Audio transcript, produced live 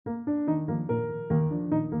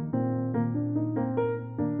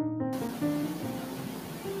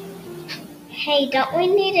Hey, don't we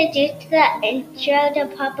need to do the intro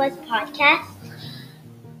to Papa's podcast?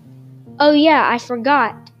 Oh yeah, I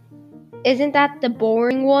forgot. Isn't that the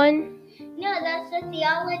boring one? No, that's the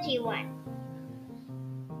theology one.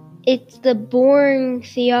 It's the Boring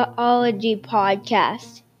Theology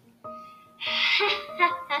Podcast.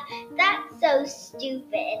 That's so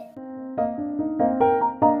stupid.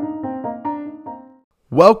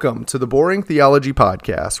 Welcome to the Boring Theology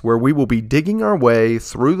Podcast, where we will be digging our way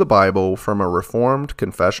through the Bible from a Reformed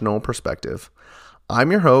confessional perspective.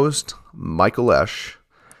 I'm your host, Michael Esch.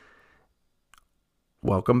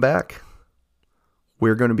 Welcome back.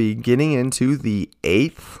 We're going to be getting into the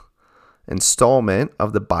 8th installment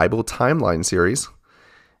of the Bible Timeline series.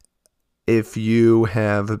 If you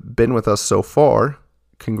have been with us so far,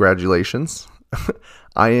 congratulations.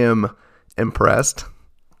 I am impressed.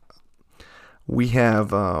 We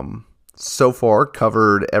have so far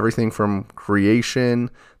covered everything from creation,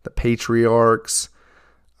 the patriarchs,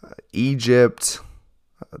 Egypt,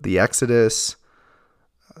 the Exodus,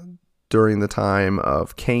 during the time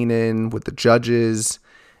of Canaan with the judges,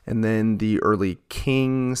 and then the early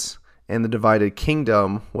kings, and the divided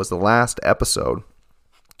kingdom was the last episode.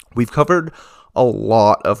 We've covered a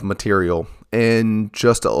lot of material in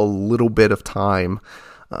just a little bit of time,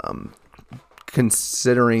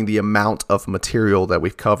 considering the amount of material that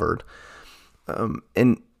we've covered.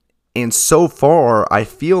 And so far, I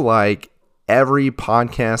feel like every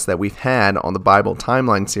podcast that we've had on the Bible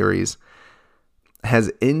Timeline series has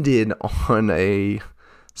ended on a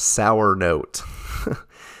sour note.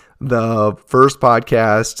 The first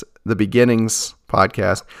podcast, the Beginnings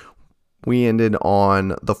podcast, we ended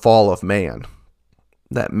on the fall of man.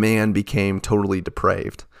 That man became totally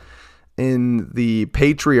depraved. In the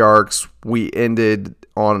patriarchs, we ended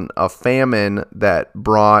on a famine that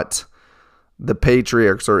brought the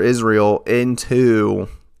patriarchs or Israel into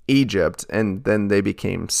Egypt, and then they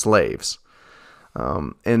became slaves.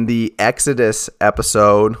 In the Exodus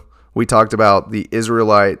episode, we talked about the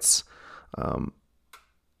Israelites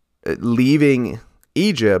leaving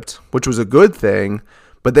Egypt, which was a good thing,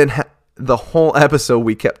 but then the whole episode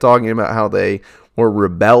we kept talking about how they were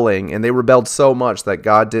rebelling, and they rebelled so much that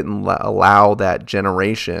God didn't allow that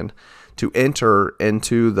generation to enter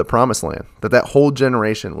into the promised land, that whole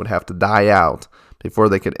generation would have to die out before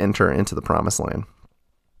they could enter into the promised land.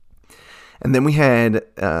 And then we had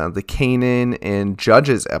the Canaan and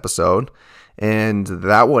Judges episode, and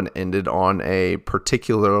that one ended on a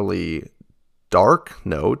particularly dark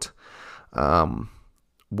note,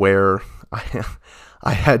 where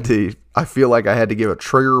I feel like I had to give a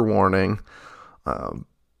trigger warning,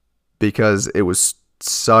 because it was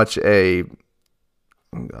such an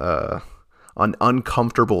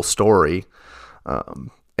uncomfortable story,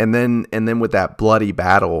 and then with that bloody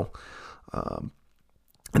battle,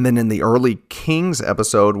 and then in the early Kings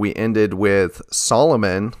episode, we ended with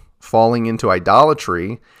Solomon falling into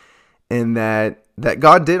idolatry, and that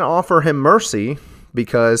God did offer him mercy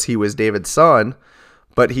because he was David's son.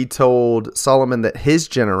 But he told Solomon that his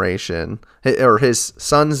generation, or his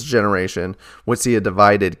son's generation, would see a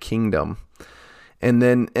divided kingdom. And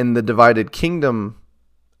then in the divided kingdom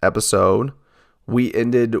episode, we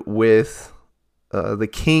ended with the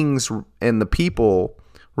kings and the people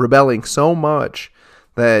rebelling so much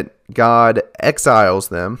that God exiles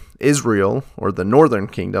them, Israel, or the northern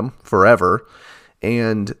kingdom, forever,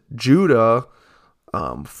 and Judah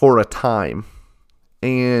for a time.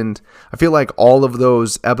 And I feel like all of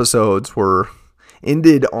those episodes were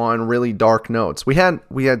ended on really dark notes. We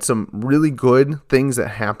had some really good things that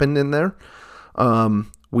happened in there.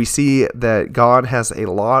 We see that God has a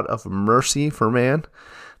lot of mercy for man,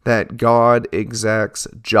 that God exacts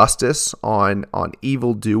justice on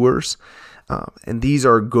evildoers. And these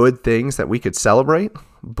are good things that we could celebrate,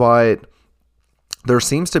 but there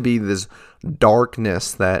seems to be this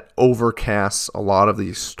darkness that overcasts a lot of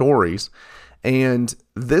these stories. And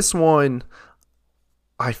this one,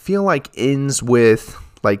 I feel like ends with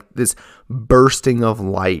like this bursting of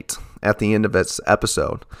light at the end of its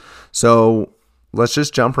episode. So let's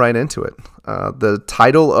just jump right into it. The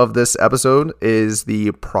title of this episode is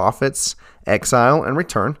The Prophet's Exile and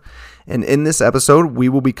Return. And in this episode, we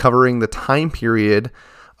will be covering the time period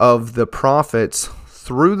of the prophets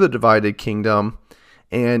through the divided kingdom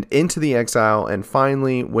and into the exile, and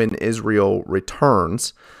finally when Israel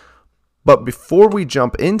returns. But before we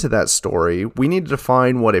jump into that story, we need to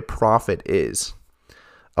define what a prophet is.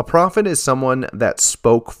 A prophet is someone that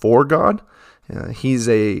spoke for God. She is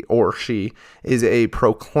a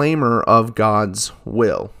proclaimer of God's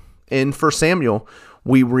will. In 1 Samuel,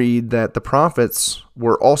 we read that the prophets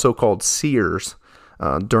were also called seers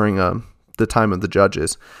during the time of the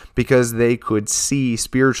judges, because they could see,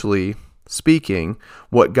 spiritually speaking,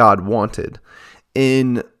 what God wanted.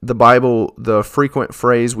 In the Bible, the frequent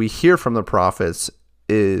phrase we hear from the prophets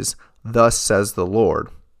is, "Thus says the Lord."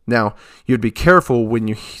 Now, you'd be careful when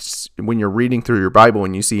you're reading through your Bible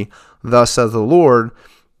and you see, "Thus says the Lord,"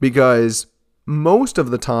 because most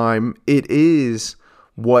of the time it is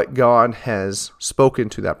what God has spoken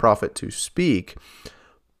to that prophet to speak.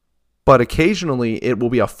 But occasionally it will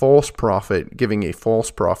be a false prophet giving a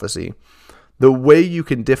false prophecy. The way you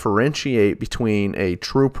can differentiate between a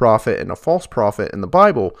true prophet and a false prophet in the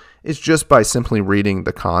Bible is just by simply reading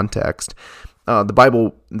the context. The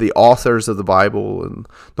Bible, the authors of the Bible and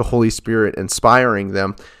the Holy Spirit inspiring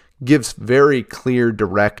them, gives very clear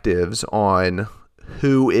directives on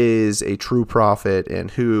who is a true prophet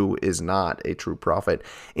and who is not a true prophet.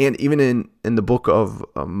 And even in the book of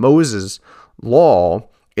Moses' law,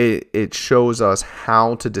 it shows us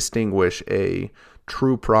how to distinguish a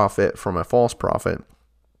true prophet from a false prophet.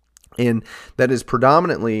 And that is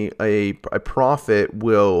predominantly a prophet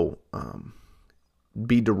will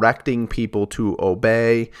be directing people to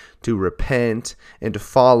obey, to repent, and to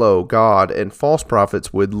follow God. And false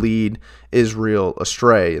prophets would lead Israel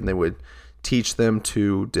astray, and they would teach them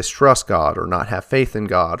to distrust God or not have faith in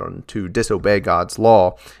God, or to disobey God's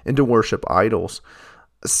law and to worship idols.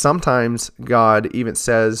 Sometimes God even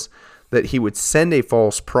says that he would send a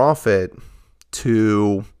false prophet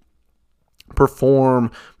to perform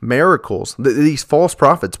miracles. These false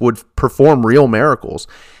prophets would perform real miracles,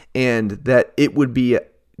 and that it would be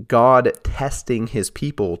God testing his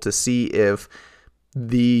people to see if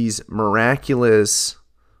these miraculous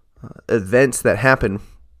events that happen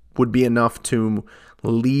would be enough to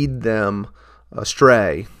lead them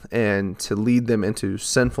astray and to lead them into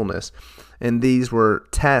sinfulness. And these were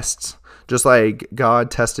tests, just like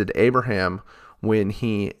God tested Abraham when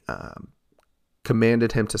he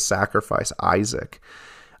commanded him to sacrifice Isaac.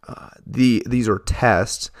 These are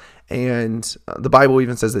tests, and the Bible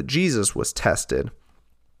even says that Jesus was tested,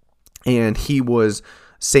 and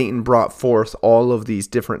Satan brought forth all of these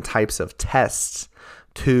different types of tests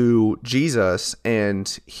to Jesus,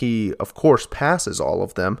 and he of course passes all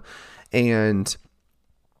of them.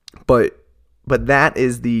 But that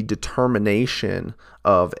is the determination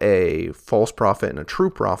of a false prophet and a true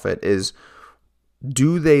prophet, is,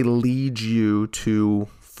 do they lead you to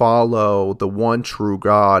follow the one true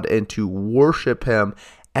God and to worship him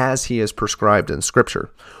as he is prescribed in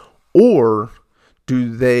Scripture? Or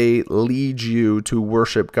do they lead you to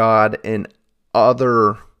worship God in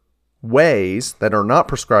other ways that are not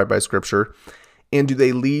prescribed by Scripture? And do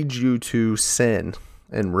they lead you to sin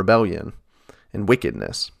and rebellion and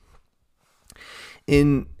wickedness?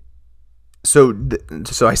 So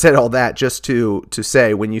I said all that just to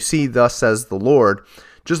say, when you see "Thus says the Lord,"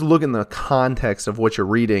 just look in the context of what you're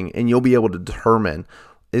reading, and you'll be able to determine,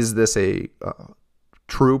 is this a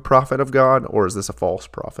true prophet of God, or is this a false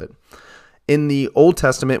prophet? In the Old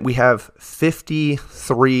Testament, we have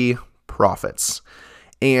 53 prophets,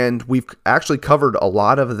 and we've actually covered a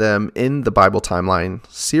lot of them in the Bible Timeline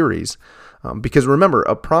series. Because remember,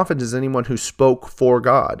 a prophet is anyone who spoke for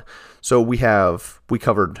God. So we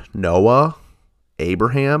covered Noah,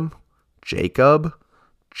 Abraham, Jacob,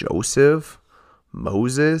 Joseph,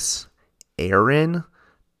 Moses, Aaron,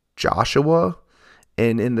 Joshua,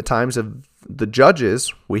 and in the times of the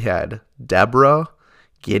judges, we had Deborah,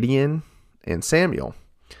 Gideon, and Samuel.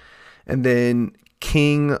 And then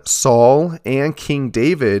King Saul and King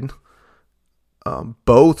David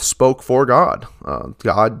both spoke for God.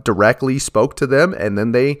 God directly spoke to them, and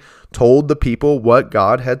then they told the people what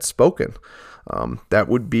God had spoken. That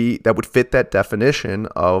would fit that definition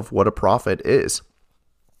of what a prophet is.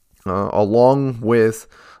 Along with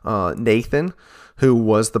Nathan, who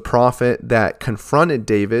was the prophet that confronted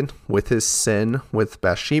David with his sin with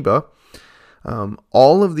Bathsheba.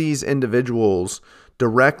 All of these individuals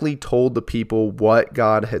directly told the people what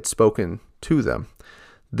God had spoken to them.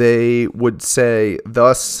 They would say,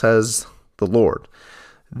 "Thus says the Lord."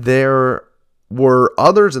 There were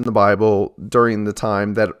others in the Bible during the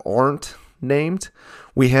time that aren't named.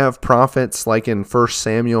 We have prophets like in 1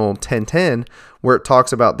 Samuel 10:10, where it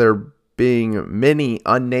talks about there being many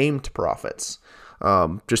unnamed prophets,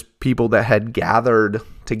 just people that had gathered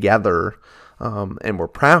together and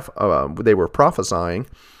they were prophesying.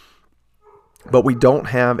 But we don't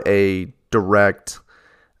have a direct,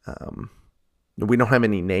 we don't have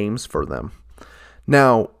any names for them.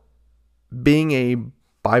 Now, being a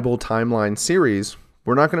Bible Timeline series,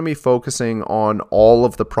 we're not going to be focusing on all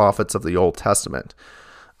of the prophets of the Old Testament,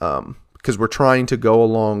 because we're trying to go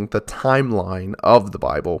along the timeline of the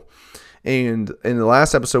Bible. And in the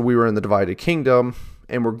last episode, we were in the divided kingdom,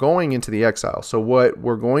 and we're going into the exile. So what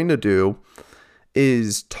we're going to do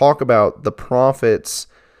is talk about the prophets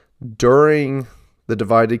during the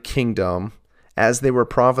divided kingdom as they were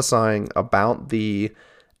prophesying about the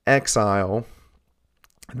exile,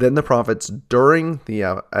 then the prophets during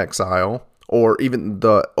the exile, or even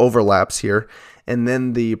the overlaps here, and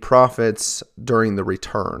then the prophets during the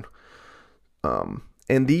return.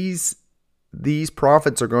 And these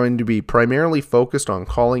prophets are going to be primarily focused on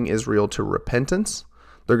calling Israel to repentance.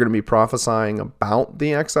 They're going to be prophesying about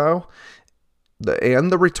the exile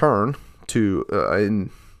and the return to,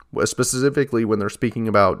 specifically when they're speaking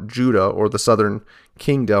about Judah or the southern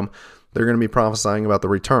kingdom, they're going to be prophesying about the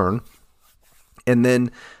return. And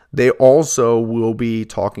then they also will be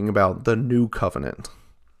talking about the new covenant,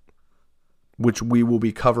 which we will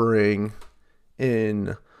be covering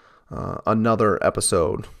in another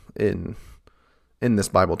episode in this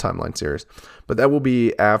Bible timeline series. But that will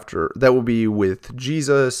be with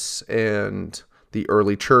Jesus and the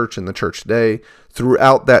early church and the church today.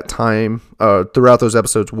 Throughout that time, throughout those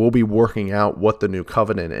episodes, we'll be working out what the new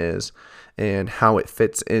covenant is and how it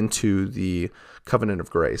fits into the covenant of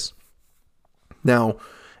grace. Now,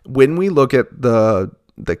 when we look at the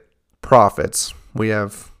prophets, we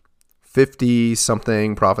have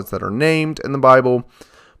 50-something prophets that are named in the Bible,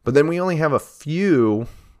 but then we only have a few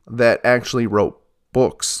that actually wrote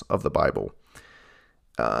books of the Bible.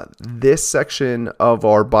 This section of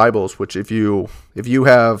our Bibles, which if you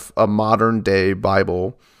have a modern day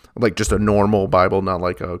Bible, like just a normal Bible, not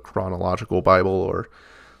like a chronological Bible or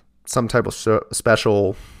some type of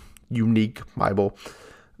special, unique Bible,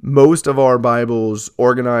 most of our Bibles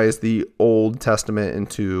organize the Old Testament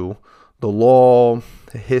into the law,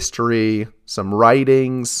 the history, some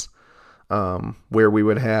writings, where we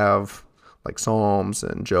would have like Psalms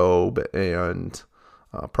and Job and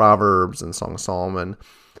Proverbs and Song of Solomon,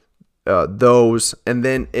 those, and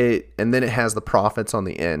then it has the prophets on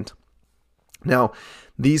the end. Now,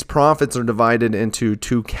 these prophets are divided into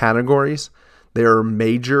two categories. There are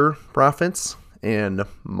major prophets and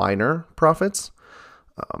minor prophets.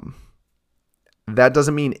 That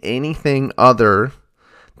doesn't mean anything other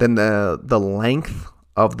than the length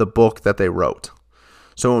of the book that they wrote.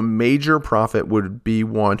 So a major prophet would be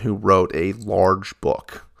one who wrote a large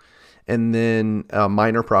book. And then a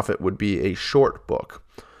minor prophet would be a short book.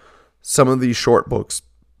 Some of these short books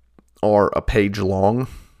are a page long.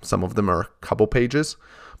 Some of them are a couple pages.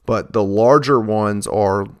 But the larger ones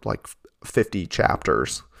are like 50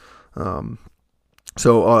 chapters.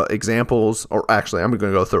 So examples, or actually I'm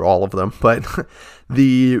going to go through all of them. But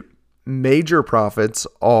the major prophets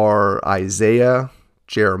are Isaiah,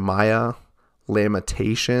 Jeremiah,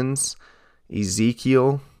 Lamentations,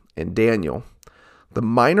 Ezekiel, and Daniel. The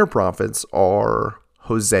minor prophets are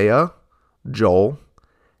Hosea, Joel,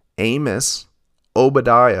 Amos,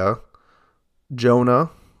 Obadiah, Jonah,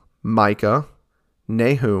 Micah,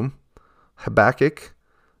 Nahum, Habakkuk,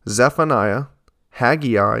 Zephaniah,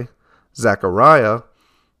 Haggai, Zechariah,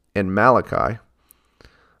 and Malachi.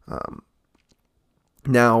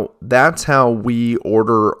 Now, that's how we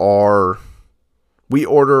order our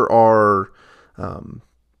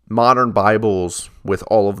modern Bibles with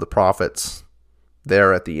all of the prophets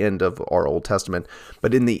there at the end of our Old Testament.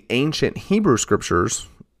 But in the ancient Hebrew scriptures,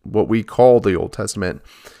 what we call the Old Testament,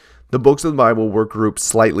 the books of the Bible were grouped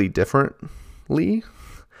slightly differently.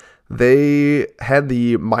 They had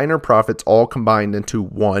the minor prophets all combined into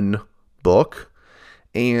one book,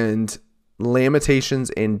 and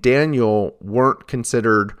Lamentations and Daniel weren't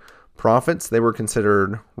considered prophets. They were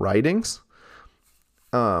considered writings.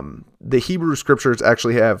 The Hebrew scriptures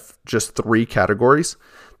actually have just three categories.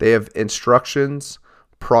 They have instructions,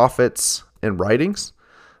 prophets, and writings.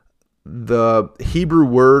 The Hebrew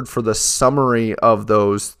word for the summary of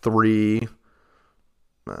those three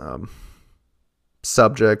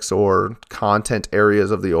subjects or content areas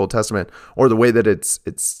of the Old Testament, or the way that it's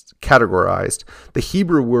categorized, the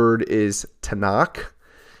Hebrew word is Tanakh.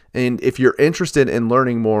 And if you're interested in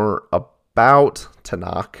learning more about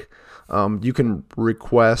Tanakh, you can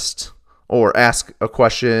request or ask a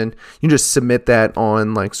question. You can just submit that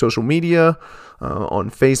on like social media, on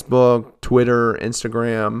Facebook, Twitter,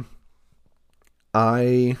 Instagram.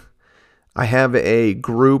 I have a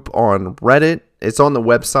group on Reddit. It's on the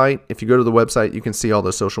website. If you go to the website, you can see all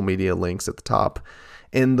the social media links at the top.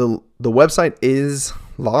 And the website is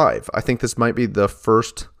live. I think this might be the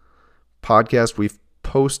first podcast we've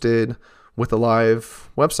posted with a live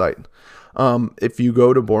website. If you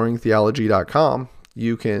go to boringtheology.com,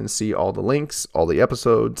 you can see all the links, all the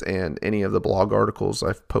episodes, and any of the blog articles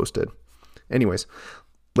I've posted. Anyways,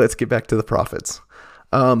 let's get back to the prophets.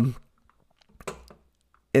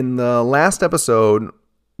 In the last episode,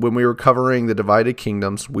 when we were covering the divided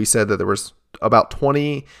kingdoms, we said that there was about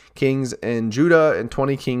 20 kings in Judah and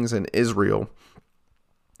 20 kings in Israel.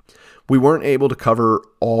 We weren't able to cover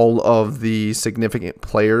all of the significant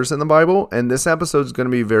players in the Bible, and this episode is going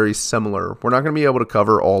to be very similar. We're not going to be able to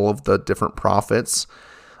cover all of the different prophets,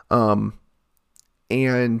 and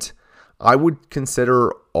I would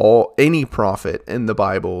consider any prophet in the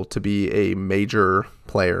Bible to be a major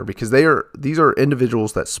player, because these are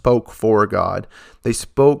individuals that spoke for God. They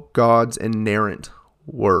spoke God's inerrant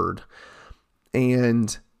word,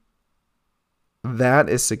 and that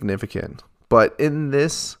is significant. But in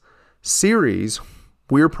this series,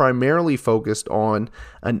 we're primarily focused on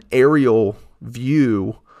an aerial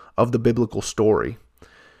view of the biblical story.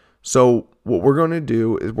 So what we're going to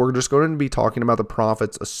do is we're just going to be talking about the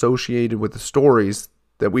prophets associated with the stories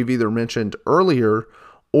that we've either mentioned earlier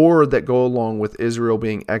or that go along with Israel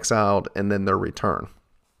being exiled and then their return.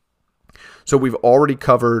 So we've already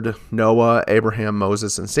covered Noah, Abraham,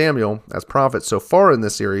 Moses, and Samuel as prophets so far in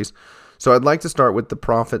this series. So I'd like to start with the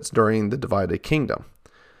prophets during the divided kingdom.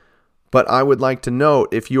 But I would like to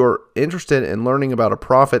note, if you're interested in learning about a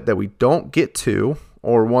prophet that we don't get to,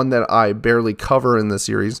 or one that I barely cover in the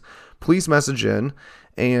series, please message in,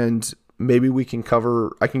 and maybe I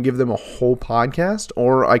can give them a whole podcast,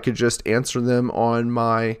 or I could just answer them on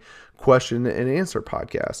my question and answer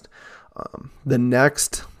podcast. The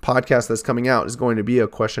next podcast that's coming out is going to be a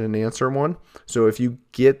question and answer one. So if you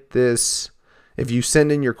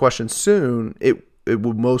send in your question soon, it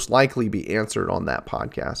will most likely be answered on that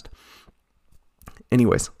podcast.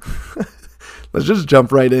 Anyways, let's just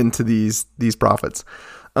jump right into these prophets.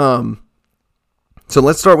 So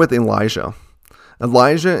let's start with Elijah.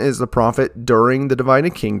 Elijah is the prophet during the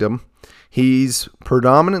divided kingdom. He's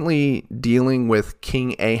predominantly dealing with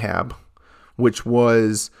King Ahab, which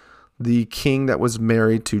was the king that was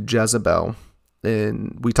married to Jezebel.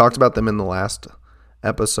 And we talked about them in the last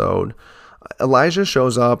episode. Elijah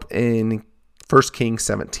shows up in 1 Kings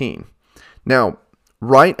 17. Now,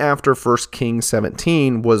 right after 1 Kings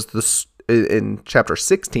 17 was in chapter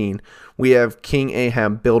 16, we have King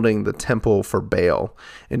Ahab building the temple for Baal.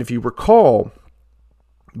 And if you recall,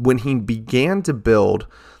 when he began to build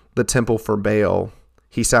the temple for Baal,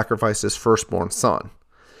 he sacrificed his firstborn son.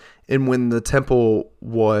 And when the temple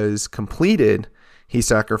was completed, he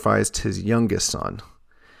sacrificed his youngest son.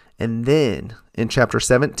 And then in chapter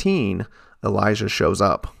 17, Elijah shows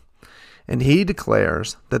up. And he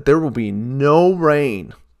declares that there will be no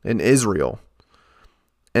rain in Israel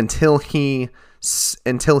until he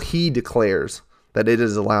declares that it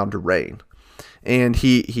is allowed to rain. And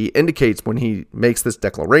he indicates when he makes this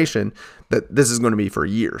declaration that this is going to be for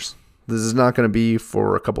years. This is not going to be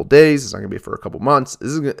for a couple days. It's not going to be for a couple months.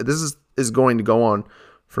 This is going to go on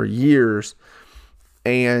for years.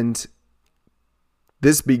 And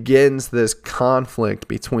this begins this conflict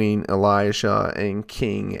between Elijah and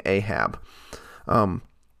King Ahab.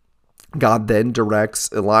 God then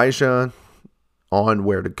directs Elijah on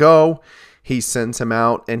where to go. He sends him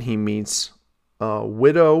out and he meets a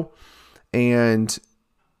widow. And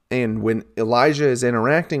when Elijah is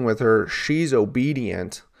interacting with her, she's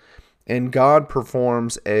obedient. And God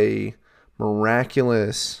performs a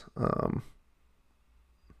miraculous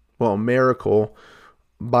miracle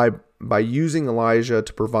by using Elijah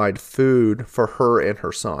to provide food for her and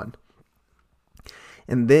her son.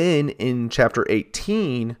 And then in chapter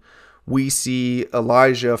 18, we see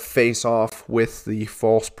Elijah face off with the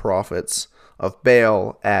false prophets of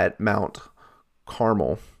Baal at Mount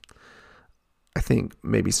Carmel. I think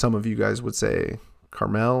maybe some of you guys would say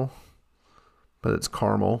Carmel, but it's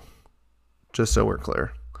Carmel, just so we're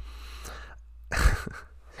clear.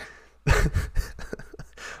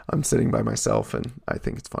 I'm sitting by myself and I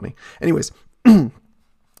think it's funny. Anyways,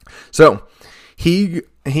 so he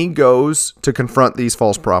goes to confront these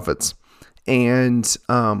false prophets, and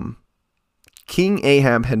King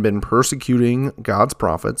Ahab had been persecuting God's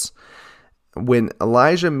prophets. When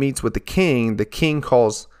Elijah meets with the king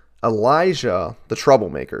calls Elijah the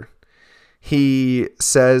troublemaker. He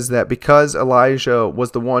says that because Elijah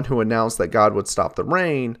was the one who announced that God would stop the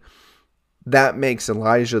rain, that makes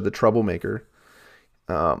Elijah the troublemaker.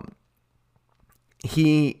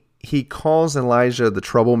 He calls Elijah the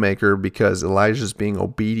troublemaker because Elijah's being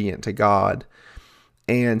obedient to God.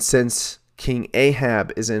 And since King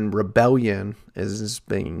Ahab is in rebellion, is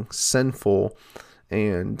being sinful,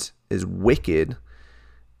 and is wicked,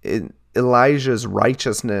 Elijah's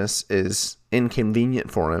righteousness is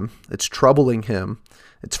inconvenient for him. It's troubling him.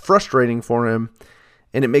 It's frustrating for him.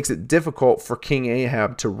 And it makes it difficult for King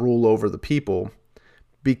Ahab to rule over the people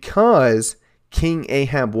because King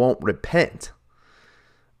Ahab won't repent.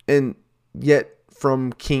 And yet,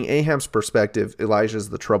 from King Ahab's perspective, Elijah's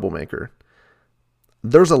the troublemaker.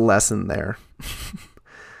 There's a lesson there.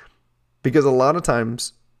 Because a lot of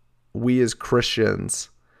times, we as Christians,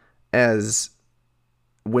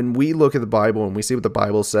 when we look at the Bible and we see what the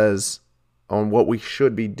Bible says on what we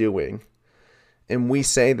should be doing, and we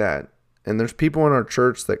say that, and there's people in our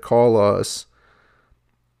church that call us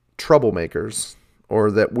troublemakers,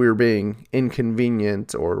 or that we're being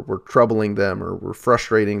inconvenient, or we're troubling them, or we're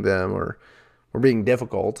frustrating them, or we're being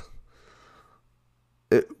difficult.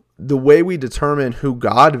 The way we determine who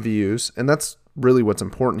God views, and that's really what's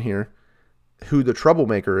important here, who the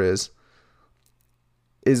troublemaker is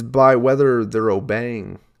by whether they're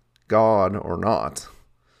obeying God or not.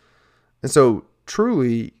 And so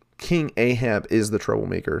truly, King Ahab is the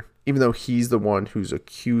troublemaker, even though he's the one who's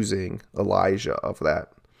accusing Elijah of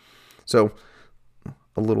that. So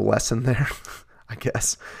a little lesson there, I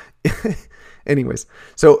guess. Anyways,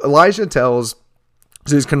 so Elijah so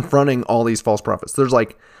he's confronting all these false prophets. There's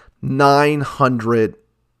like 900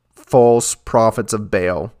 false prophets of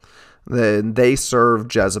Baal. Then they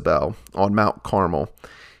serve Jezebel on Mount Carmel.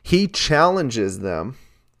 He challenges them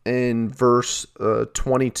in verse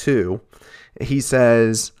 22. He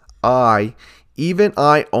says, even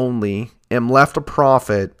I only, am left a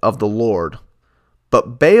prophet of the Lord,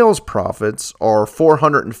 but Baal's prophets are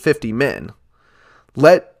 450 men.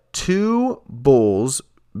 Let 2 bulls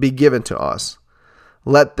be given to us.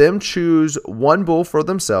 Let them choose 1 bull for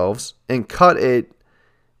themselves and cut it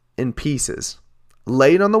in pieces.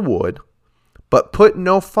 Lay it on the wood, but put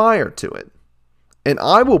no fire to it. And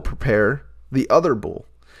I will prepare the other bull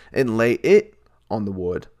and lay it on the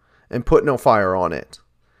wood and put no fire on it.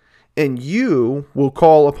 And you will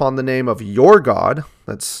call upon the name of your God.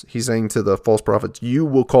 He's saying to the false prophets, you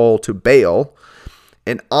will call to Baal,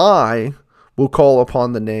 and I will call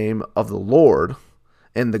upon the name of the Lord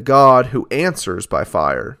and the God who answers by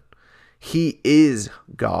fire. He is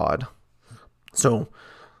God. So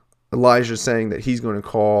Elijah is saying that he's going to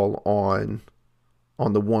call on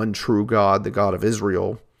the one true God, the God of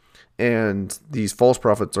Israel, and these false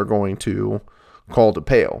prophets are going to call to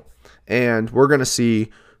Baal. And we're going to see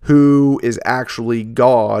who is actually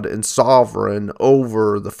God and sovereign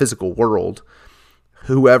over the physical world,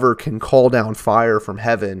 whoever can call down fire from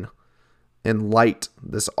heaven and light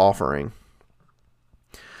this offering.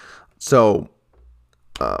 So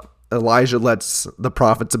Elijah lets the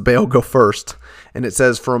prophets of Baal go first. And it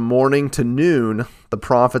says, from morning to noon, the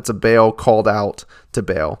prophets of Baal called out to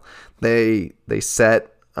Baal. They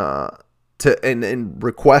set in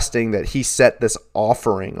requesting that he set this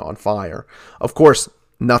offering on fire. Of course,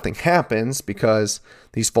 nothing happens because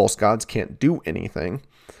these false gods can't do anything.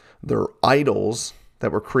 They're idols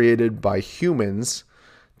that were created by humans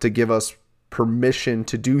to give us permission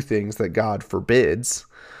to do things that God forbids.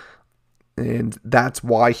 And that's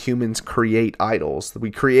why humans create idols.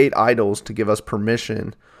 We create idols to give us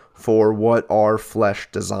permission for what our flesh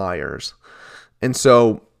desires. And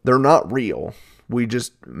so they're not real. We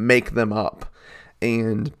just make them up.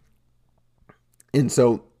 And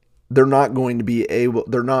so they're not going to be able,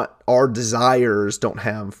 our desires don't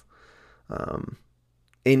have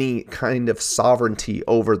any kind of sovereignty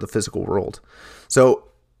over the physical world. So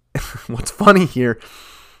what's funny here,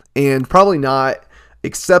 and probably not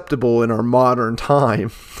acceptable in our modern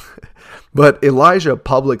time, but Elijah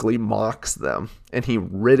publicly mocks them and he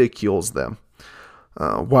ridicules them.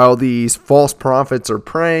 While these false prophets are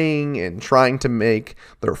praying and trying to make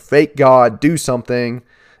their fake God do something,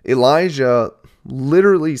 Elijah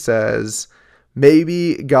literally says,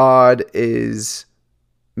 maybe Baal is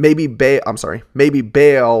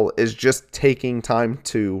just taking time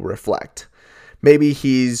to reflect. Maybe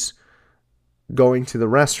he's going to the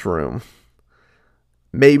restroom.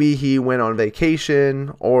 Maybe he went on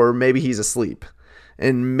vacation, or maybe he's asleep.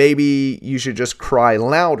 And maybe you should just cry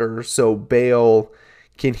louder so Baal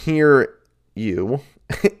can hear you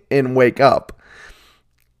and wake up.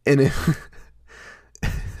 And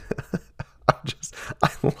I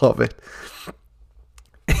love it.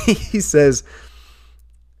 He says,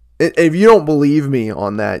 if you don't believe me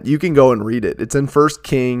on that, you can go and read it. It's in 1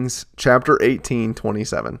 Kings chapter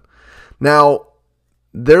 18:27. Now,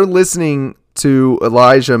 they're listening to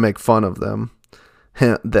Elijah make fun of them.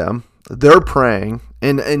 They're praying,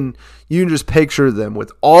 and you can just picture them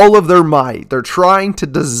with all of their might. They're trying to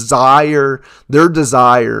desire their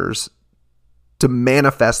desires to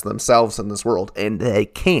manifest themselves in this world, and they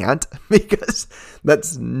can't, because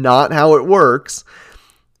that's not how it works.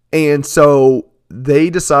 And so they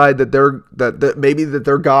decide that maybe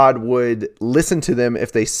their God would listen to them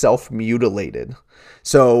if they self-mutilated.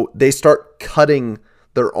 So they start cutting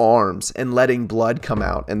their arms and letting blood come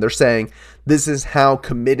out. And they're saying, this is how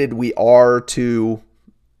committed we are to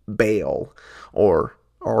Baal or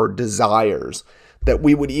our desires, that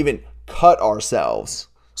we would even cut ourselves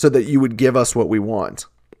so that you would give us what we want.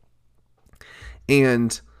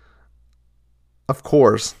 And of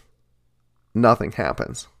course, nothing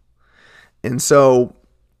happens. And so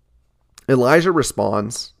Elijah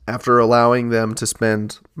responds after allowing them to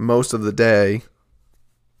spend most of the day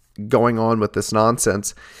going on with this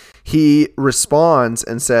nonsense. He responds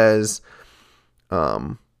and says,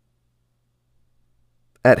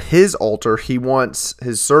 at his altar, he wants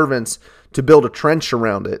his servants to build a trench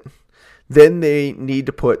around it. Then they need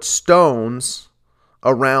to put stones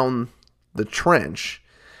around the trench.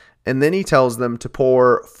 And then he tells them to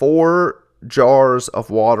pour 4 jars of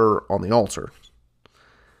water on the altar.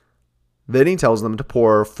 Then he tells them to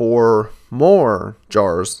pour 4 more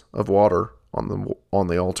jars of water on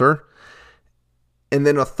the altar. And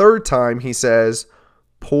then a third time he says,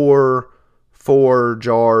 pour 4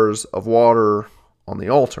 jars of water on the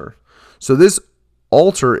altar. So this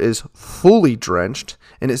altar is fully drenched,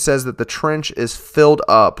 and it says that the trench is filled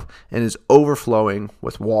up and is overflowing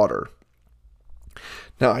with water.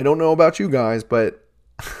 Now, I don't know about you guys, but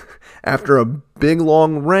after a big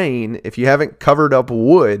long rain, if you haven't covered up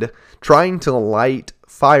wood, trying to light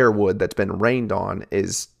firewood that's been rained on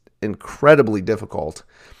is incredibly difficult.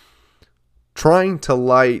 Trying to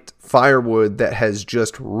light firewood that has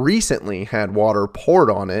just recently had water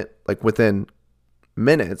poured on it, like within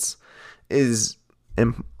minutes, is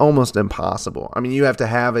almost impossible. I mean, you have to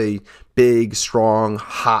have a big, strong,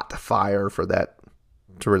 hot fire for that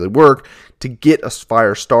to really work. To get a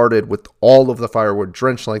fire started with all of the firewood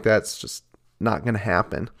drenched like that, it's just not going to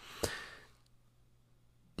happen.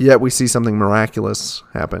 Yet we see something miraculous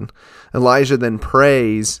happen. Elijah then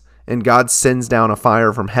prays, and God sends down a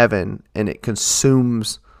fire from heaven, and it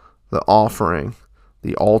consumes the offering,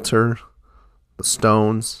 the altar, the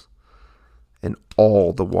stones, and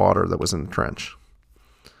all the water that was in the trench.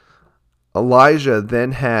 Elijah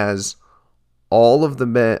then has all of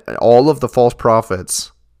the false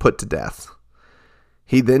prophets put to death.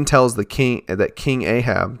 He then tells the king that King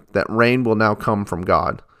Ahab that rain will now come from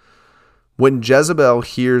God. When Jezebel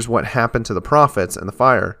hears what happened to the prophets and the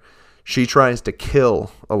fire, she tries to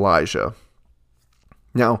kill Elijah.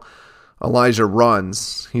 Now, Elijah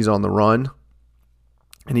runs. He's on the run,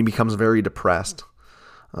 and he becomes very depressed.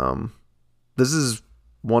 This is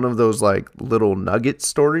one of those like little nugget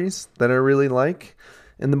stories that I really like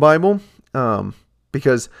in the Bible,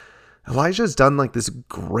 because Elijah's done like this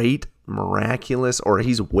great miraculous, or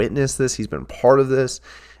he's witnessed this, he's been part of this,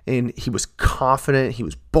 and he was confident, he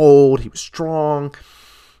was bold, he was strong,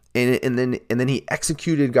 and then he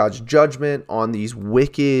executed God's judgment on these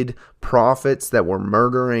wicked prophets that were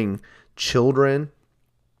murdering children.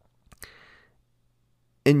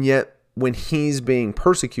 And yet when he's being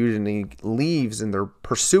persecuted and he leaves and they're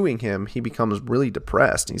pursuing him, he becomes really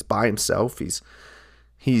depressed. He's by himself.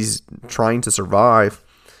 He's trying to survive.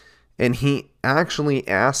 And he actually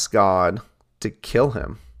asks God to kill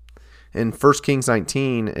him. In 1 Kings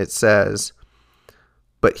 19, it says,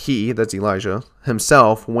 "But he," that's Elijah,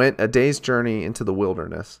 "himself went a day's journey into the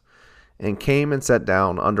wilderness and came and sat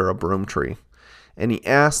down under a broom tree. And he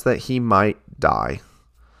asked that he might die,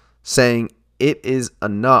 saying, 'It is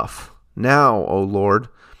enough. Now, O Lord,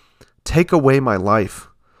 take away my life,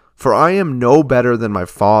 for I am no better than my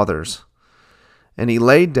fathers.' And he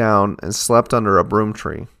laid down and slept under a broom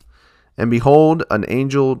tree. And behold, an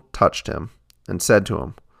angel touched him and said to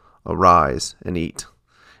him, 'Arise and eat.'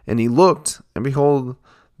 And he looked, and behold,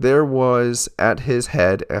 there was at his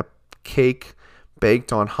head a cake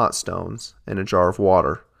baked on hot stones and a jar of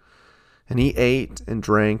water. And he ate and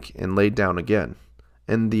drank and laid down again.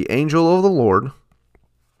 And the angel of the Lord,"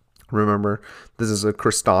 remember, this is a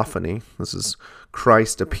Christophany. This is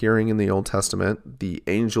Christ appearing in the Old Testament. The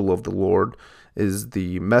angel of the Lord is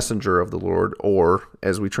the messenger of the Lord, or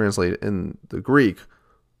as we translate it in the Greek,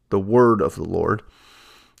 the word of the Lord,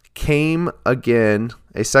 "came again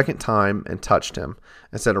a second time and touched him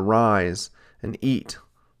and said, 'Arise and eat,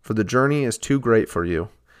 for the journey is too great for you.'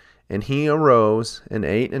 And he arose and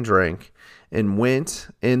ate and drank and went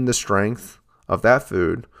in the strength of that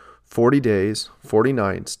food 40 days, 40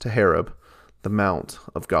 nights to Horeb, the mount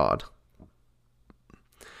of God."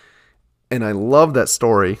 And I love that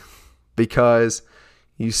story because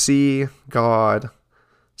you see God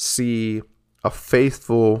see a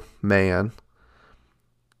faithful man,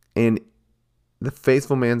 and the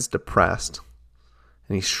faithful man's depressed,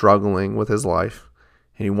 and he's struggling with his life,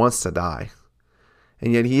 and he wants to die.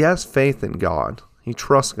 And yet he has faith in God. He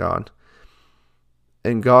trusts God.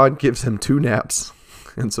 And God gives him 2 naps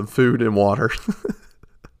and some food and water.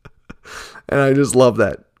 And I just love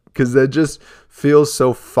that because that just feels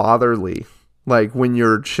so fatherly. Like when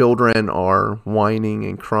your children are whining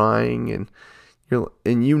and crying and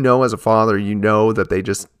as a father, that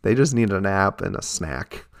they just need a nap and a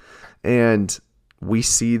snack. And we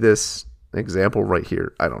see this example right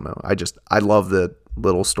here. I don't know. I love the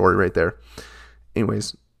little story right there.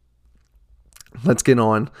 Anyways, let's get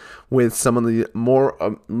on with some of the more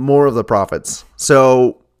of the prophets.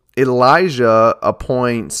 So Elijah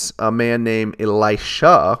appoints a man named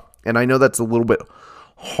Elisha, and I know that's a little bit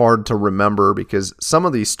hard to remember because some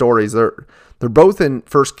of these stories they're both in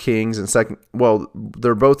First Kings and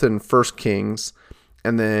they're both in First Kings,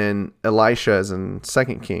 and then Elisha is in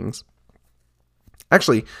Second Kings.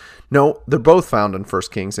 Actually, no, they're both found in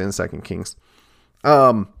First Kings and Second Kings.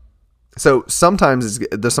 So sometimes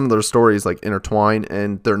some of their stories like intertwine,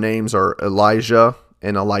 and their names are Elijah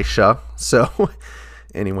and Elisha. So,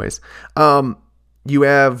 anyways, you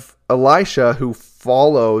have Elisha who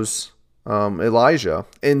follows Elijah,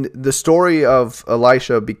 and the story of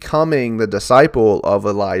Elisha becoming the disciple of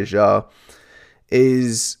Elijah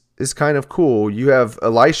is kind of cool. You have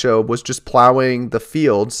Elisha was just plowing the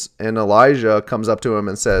fields, and Elijah comes up to him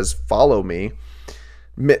and says, "Follow me."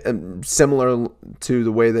 Similar to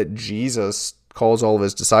the way that Jesus calls all of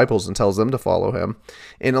his disciples and tells them to follow him.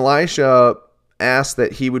 And Elisha asked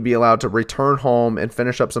that he would be allowed to return home and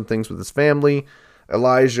finish up some things with his family.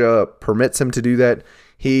 Elijah permits him to do that.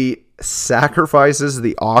 He sacrifices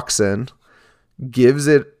the oxen, gives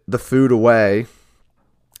it the food away,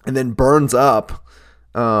 and then burns up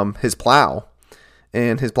his plow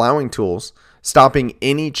and his plowing tools, stopping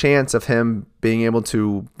any chance of him being able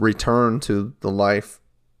to return to the life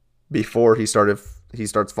before he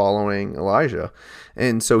starts following Elijah.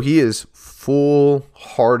 And so he is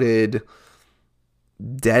full-hearted,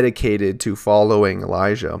 dedicated to following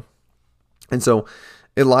Elijah. And so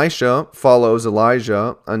Elisha follows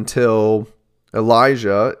Elijah until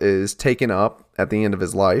Elijah is taken up at the end of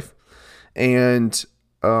his life. And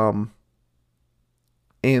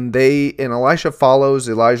Elisha follows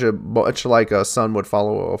Elijah much like a son would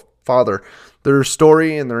follow a father. Their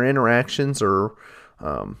story and their interactions are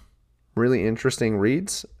really interesting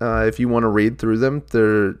reads. If you want to read through them,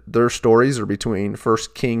 their stories are between 1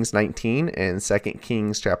 Kings 19 and 2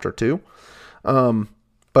 Kings chapter 2.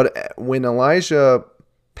 But when Elijah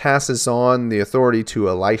passes on the authority to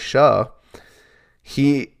Elisha,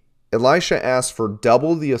 Elisha asks for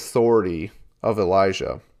double the authority of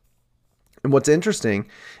Elijah. And what's interesting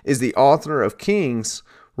is the author of Kings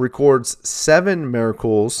records 7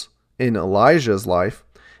 miracles in Elijah's life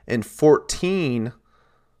and 14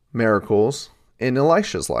 miracles in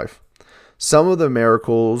Elisha's life. Some of the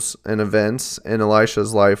miracles and events in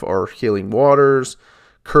Elisha's life are healing waters,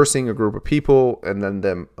 cursing a group of people, and then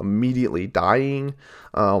them immediately dying,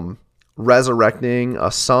 resurrecting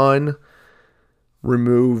a son,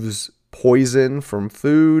 removes poison from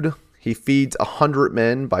food. He feeds 100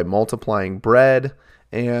 men by multiplying bread,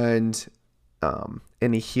 and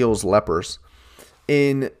he heals lepers.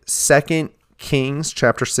 In 2 Kings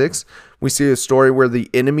chapter 6, we see a story where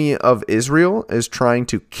the enemy of Israel is trying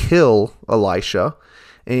to kill Elisha,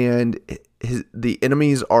 and the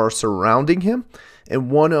enemies are surrounding him,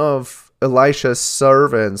 and one of Elisha's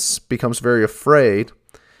servants becomes very afraid,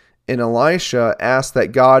 and Elisha asks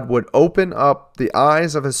that God would open up the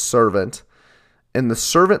eyes of his servant, and the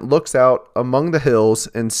servant looks out among the hills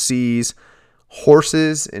and sees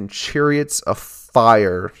horses and chariots of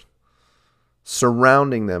fire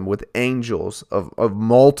surrounding them with angels, a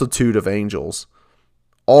multitude of angels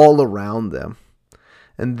all around them.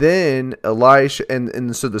 And then Elisha,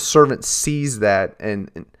 and so the servant sees that, and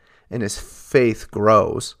his faith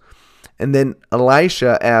grows. And then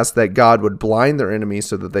Elisha asks that God would blind their enemies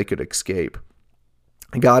so that they could escape.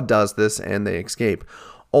 And God does this, and they escape.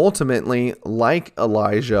 Ultimately, like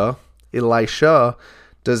Elijah, Elisha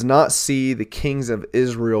does not see the kings of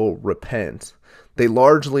Israel repent. They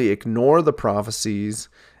largely ignore the prophecies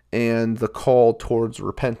and the call towards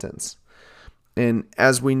repentance. And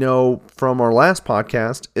as we know from our last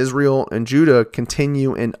podcast, Israel and Judah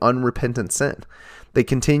continue in unrepentant sin. They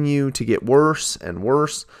continue to get worse and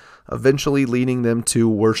worse, eventually leading them to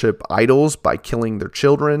worship idols by killing their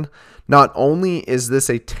children. Not only is this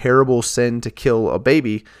a terrible sin to kill a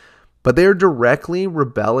baby, but they're directly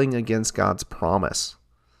rebelling against God's promise.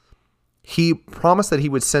 He promised that he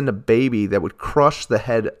would send a baby that would crush the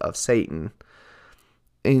head of Satan.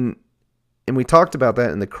 And we talked about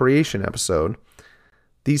that in the creation episode.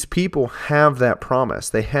 These people have that promise.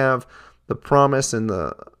 They have the promise and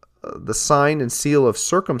the sign and seal of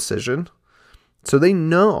circumcision. So they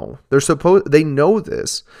know they know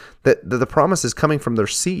this, that the promise is coming from their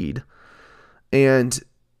seed. And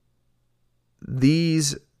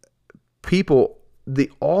these people, the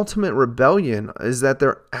ultimate rebellion is that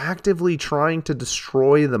they're actively trying to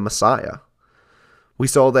destroy the Messiah. We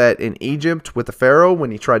saw that in Egypt with the Pharaoh when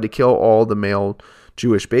he tried to kill all the male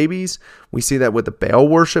Jewish babies. We see that with the Baal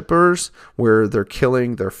worshipers, where they're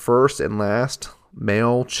killing their first and last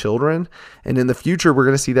male children. And in the future, we're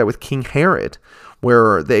going to see that with King Herod,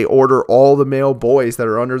 where they order all the male boys that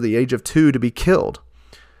are under the age of 2 to be killed.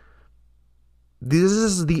 This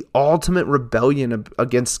is the ultimate rebellion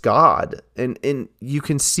against God. And you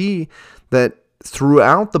can see that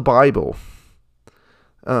throughout the Bible,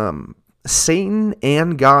 Satan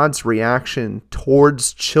and God's reaction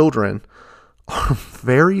towards children are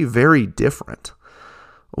very, very different.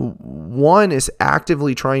 One is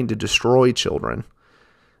actively trying to destroy children,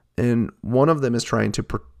 and one of them is trying to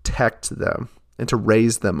protect them and to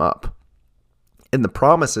raise them up in the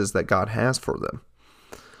promises that God has for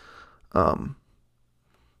them.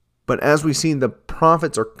 But as we've seen, the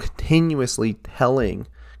prophets are continuously telling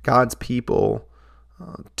God's people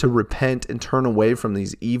to repent and turn away from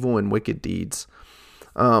these evil and wicked deeds.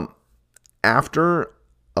 After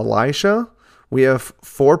Elisha, we have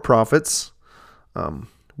 4 prophets.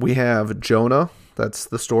 We have Jonah, that's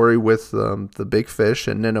the story with the big fish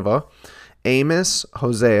in Nineveh. Amos,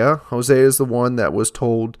 Hosea. Hosea is the one that was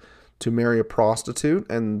told to marry a prostitute,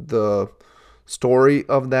 and the story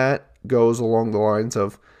of that goes along the lines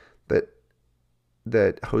of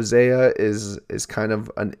that Hosea is kind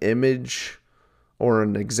of an image or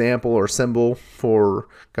an example or symbol for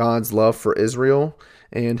God's love for Israel,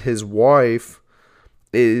 and his wife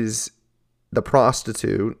is the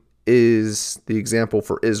prostitute, is the example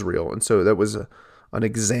for Israel. And so that was an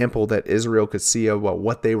example that Israel could see about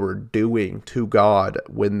what they were doing to God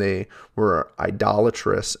when they were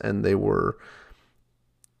idolatrous and they were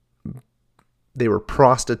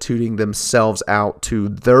prostituting themselves out to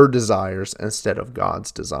their desires instead of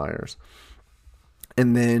God's desires.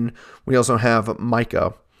 And then we also have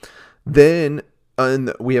Micah. Then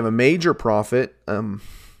we have a major prophet,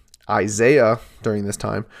 Isaiah, during this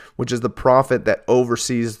time, which is the prophet that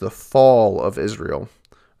oversees the fall of Israel.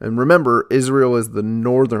 And remember, Israel is the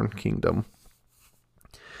northern kingdom.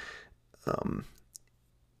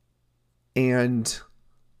 And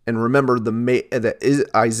remember,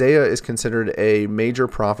 Isaiah is considered a major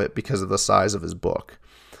prophet because of the size of his book.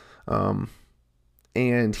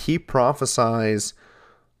 And he prophesies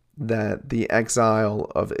that the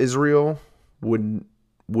exile of Israel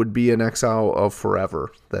would be an exile of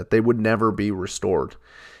forever, that they would never be restored.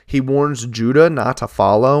 He warns Judah not to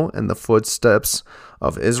follow in the footsteps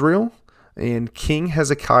of Israel, and King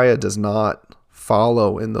Hezekiah does not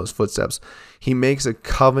follow in those footsteps. He makes a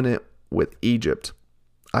covenant with Egypt.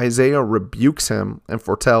 Isaiah rebukes him and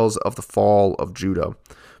foretells of the fall of Judah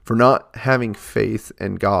for not having faith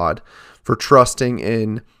in God, for trusting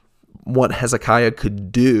in what Hezekiah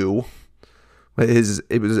could do.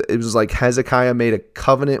 It was like Hezekiah made a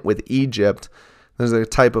covenant with Egypt. There's a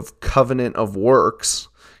type of covenant of works.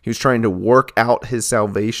 He was trying to work out his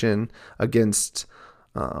salvation against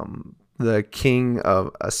the king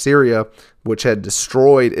of Assyria, which had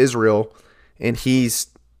destroyed Israel, and he's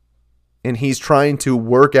trying to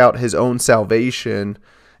work out his own salvation,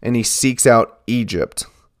 and he seeks out Egypt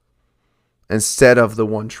instead of the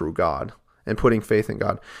one true God and putting faith in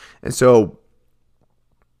God. And so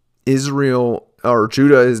Judah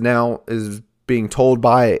is being told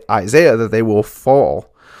by Isaiah that they will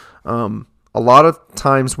fall. A lot of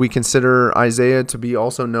times we consider Isaiah to be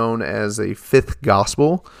also known as a fifth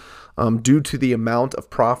gospel, due to the amount of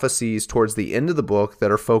prophecies towards the end of the book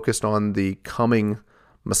that are focused on the coming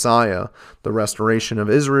Messiah, the restoration of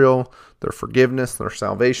Israel, their forgiveness, their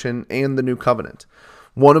salvation, and the new covenant.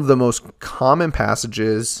 One of the most common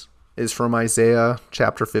passages is from Isaiah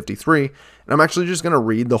chapter 53. And I'm actually just going to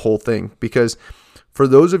read the whole thing, because for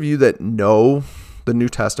those of you that know the New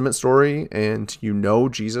Testament story and you know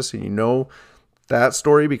Jesus and you know that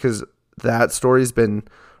story, because that story has been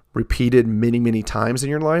repeated many, many times in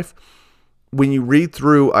your life, when you read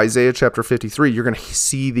through Isaiah chapter 53, you're going to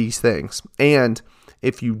see these things. And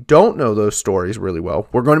if you don't know those stories really well,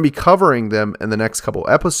 we're going to be covering them in the next couple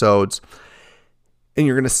episodes, and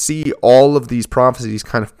you're going to see all of these prophecies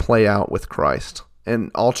kind of play out with Christ.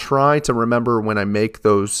 And I'll try to remember when I make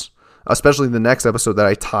those, especially the next episode, that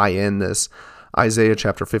I tie in this Isaiah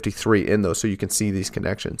chapter 53 in those so you can see these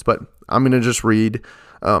connections. But I'm going to just read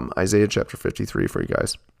Isaiah chapter 53 for you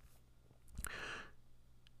guys.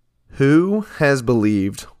 Who has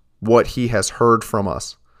believed what he has heard from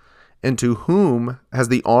us? and to whom has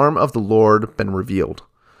the arm of the Lord been revealed?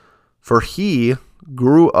 For he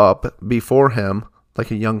grew up before him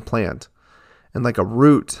like a young plant, and like a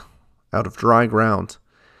root out of dry ground.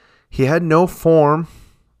 He had no form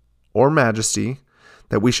or majesty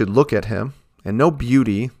that we should look at him, and no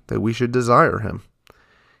beauty that we should desire him.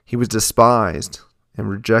 He was despised and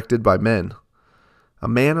rejected by men, a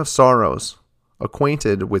man of sorrows,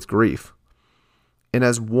 acquainted with grief, and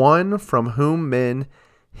as one from whom men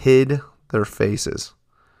hid their faces.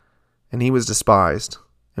 And he was despised,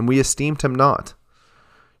 and we esteemed him not.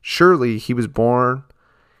 Surely he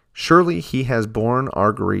has borne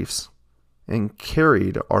our griefs, and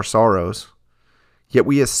carried our sorrows. Yet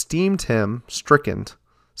we esteemed him stricken,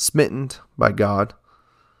 smitten by God,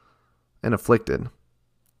 and afflicted.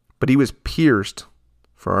 But he was pierced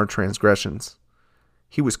for our transgressions.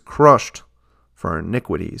 He was crushed for our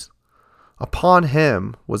iniquities. Upon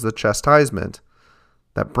him was the chastisement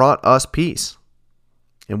that brought us peace,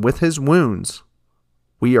 and with his wounds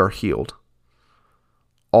we are healed.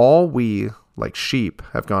 All we, like sheep,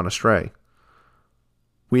 have gone astray.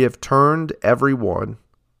 We have turned every one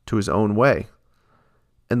to his own way,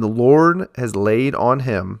 and the Lord has laid on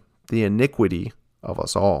him the iniquity of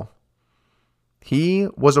us all. He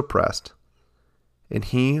was oppressed, and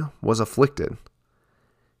he was afflicted,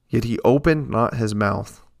 yet he opened not his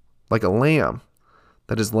mouth. Like a lamb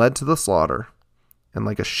that is led to the slaughter, and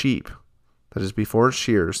like a sheep that is before its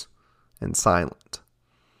shears, and silent.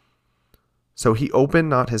 So he opened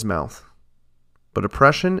not his mouth, but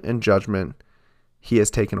oppression and judgment he has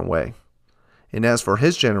taken away. And as for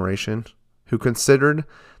his generation, who considered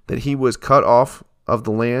that he was cut off of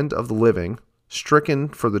the land of the living, stricken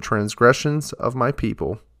for the transgressions of my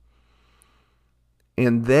people,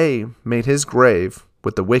 and they made his grave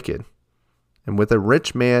with the wicked, and with a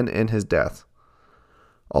rich man in his death,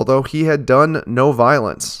 although he had done no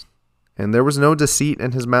violence, and there was no deceit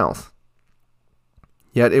in his mouth.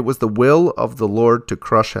 Yet it was the will of the Lord to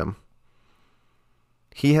crush him.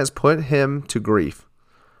 He has put him to grief.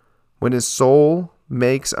 When his soul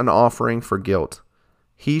makes an offering for guilt,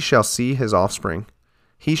 he shall see his offspring.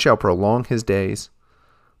 He shall prolong his days.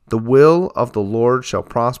 The will of the Lord shall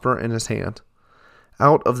prosper in his hand.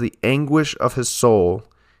 Out of the anguish of his soul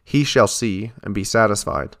he shall see and be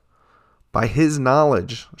satisfied. By his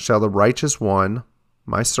knowledge shall the righteous one,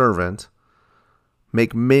 my servant,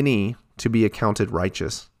 make many to be accounted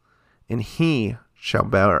righteous, and he shall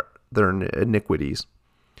bear their iniquities.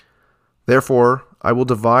 Therefore I will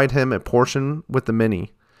divide him a portion with the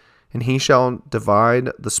many, and he shall divide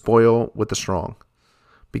the spoil with the strong,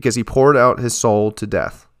 because he poured out his soul to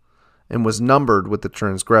death, and was numbered with the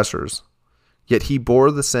transgressors. Yet he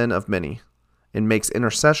bore the sin of many, and makes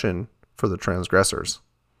intercession for the transgressors.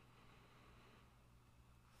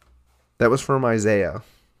 That was from Isaiah.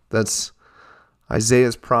 That's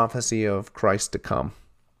Isaiah's prophecy of Christ to come.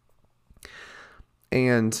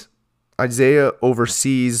 And Isaiah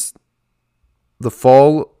oversees the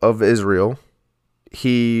fall of Israel.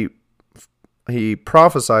 He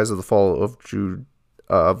prophesies of the fall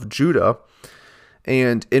of Judah.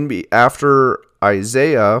 And after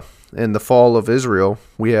Isaiah and the fall of Israel,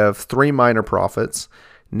 we have three minor prophets,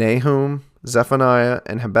 Nahum, Zephaniah,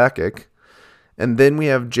 and Habakkuk. And then we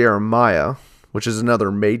have Jeremiah, which is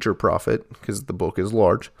another major prophet, because the book is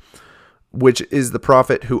large, which is the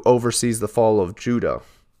prophet who oversees the fall of Judah.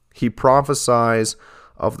 He prophesies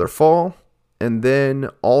of their fall, and then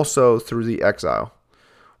also through the exile.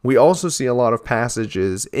 We also see a lot of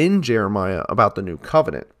passages in Jeremiah about the new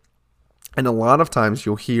covenant. And a lot of times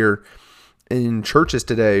you'll hear in churches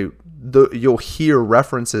today, you'll hear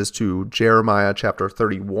references to Jeremiah chapter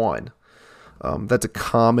 31. That's a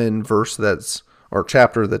common verse or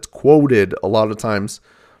chapter that's quoted a lot of times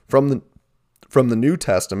from the New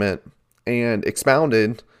Testament and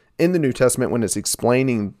expounded in the New Testament when it's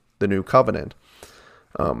explaining the new covenant.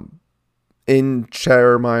 In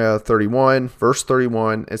Jeremiah 31, verse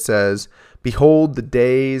 31, it says, "Behold, the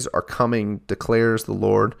days are coming, declares the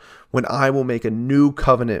Lord, when I will make a new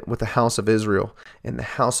covenant with the house of Israel and the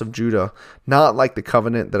house of Judah, not like the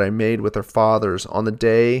covenant that I made with their fathers on the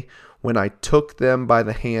day when I took them by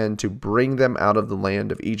the hand to bring them out of the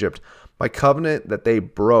land of Egypt, my covenant that they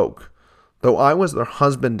broke, though I was their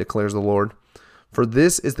husband, declares the Lord. For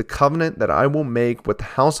this is the covenant that I will make with the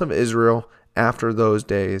house of Israel after those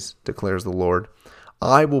days, declares the Lord.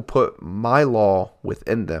 I will put my law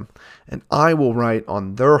within them, and I will write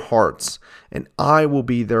on their hearts, and I will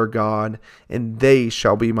be their God, and they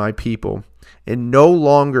shall be my people. And no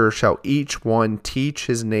longer shall each one teach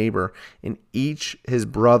his neighbor and each his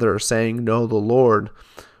brother, saying, Know the Lord,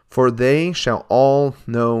 for they shall all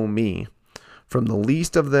know me, from the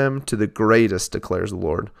least of them to the greatest, declares the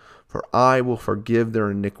Lord. For I will forgive their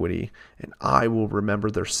iniquity, and I will remember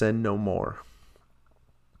their sin no more.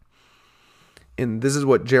 And this is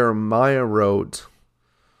what Jeremiah wrote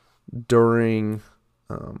during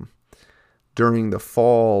the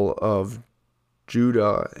fall of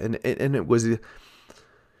Judah. And it was, you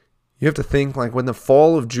have to think, like, when the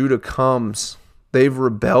fall of Judah comes, they've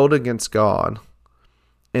rebelled against God,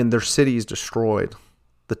 and their city is destroyed.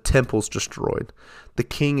 The temple's destroyed. The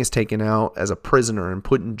king is taken out as a prisoner and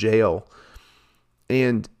put in jail.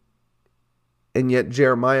 And yet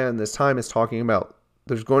Jeremiah in this time is talking about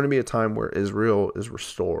there's going to be a time where Israel is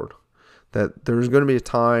restored. That there's going to be a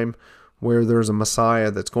time where there's a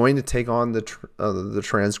Messiah that's going to take on the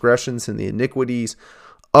transgressions and the iniquities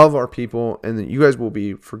of our people, and that you guys will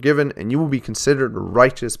be forgiven and you will be considered a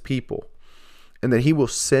righteous people. And that he will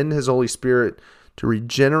send his Holy Spirit to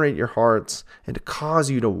regenerate your hearts and to cause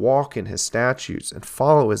you to walk in his statutes and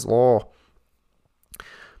follow his law.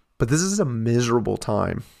 But this is a miserable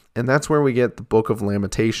time. And that's where we get the book of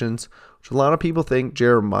Lamentations, which a lot of people think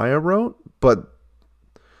Jeremiah wrote, but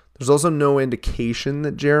there's also no indication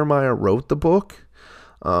that Jeremiah wrote the book.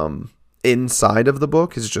 Inside of the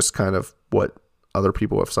book is just kind of what other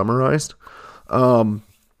people have summarized.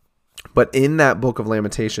 But in that book of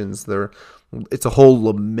Lamentations, it's a whole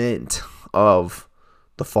lament of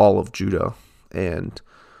the fall of Judah and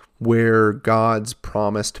where God's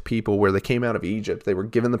promised people, where they came out of Egypt, they were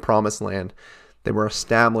given the promised land, they were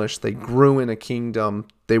established, they grew in a kingdom,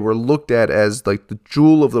 they were looked at as like the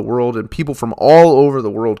jewel of the world, and people from all over the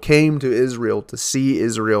world came to Israel to see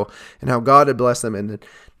Israel and how God had blessed them, and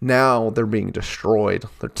now they're being destroyed.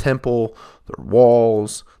 Their temple, their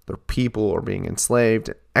walls, their people are being enslaved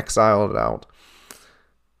and exiled out.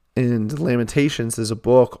 And Lamentations is a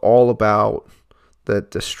book all about the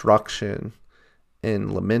destruction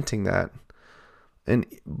and lamenting that.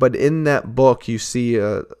 But in that book, you see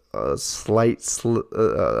a slight,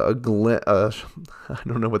 I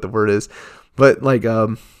don't know what the word is, but like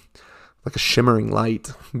a shimmering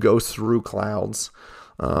light goes through clouds,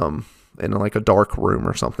 in like a dark room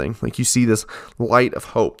or something. Like you see this light of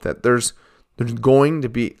hope that there's going to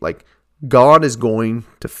be, like, God is going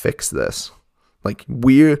to fix this. Like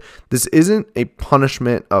this isn't a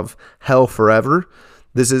punishment of hell forever.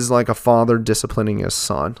 This is like a father disciplining his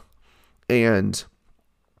son. And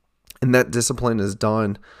that discipline is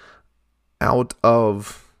done out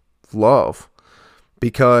of love,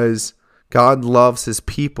 because God loves his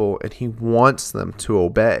people and he wants them to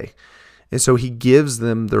obey. And so he gives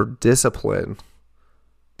them their discipline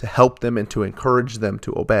to help them and to encourage them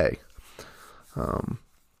to obey.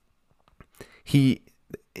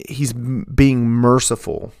 He's being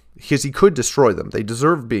merciful because he could destroy them. They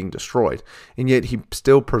deserve being destroyed. And yet he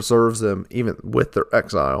still preserves them even with their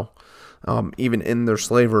exile. Even in their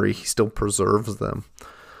slavery, he still preserves them.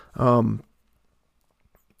 And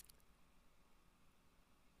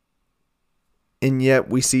yet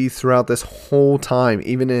we see throughout this whole time,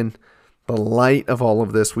 even in the light of all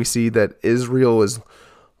of this, we see that Israel is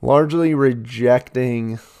largely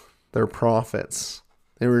rejecting their prophets.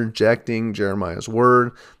 They're rejecting Jeremiah's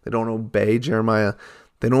word. They don't obey Jeremiah.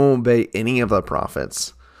 They don't obey any of the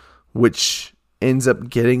prophets, which ends up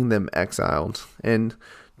getting them exiled. And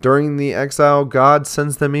during the exile, God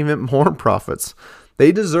sends them even more prophets.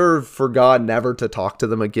 They deserve for God never to talk to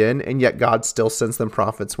them again, and yet God still sends them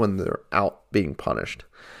prophets when they're out being punished.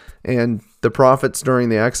 And the prophets during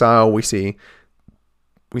the exile, we see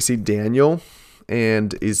Daniel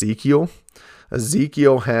and Ezekiel.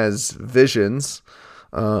 Ezekiel has visions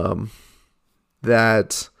that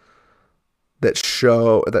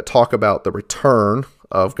talk about the return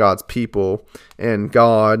of God's people and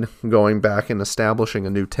God going back and establishing a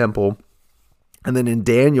new temple. And then in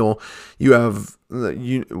Daniel, we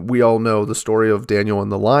all know the story of Daniel in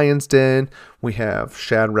the lion's den. We have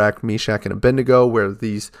Shadrach, Meshach, and Abednego, where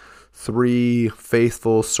these three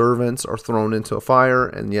faithful servants are thrown into a fire,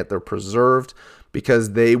 and yet they're preserved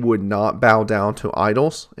because they would not bow down to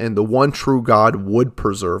idols, and the one true God would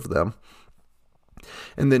preserve them.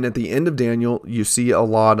 And then at the end of Daniel, you see a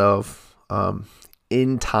lot of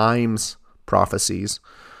end times prophecies,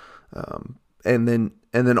 and then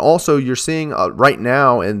also you're seeing right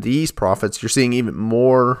now in these prophets, you're seeing even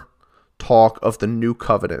more talk of the new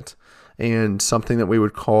covenant and something that we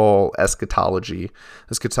would call eschatology.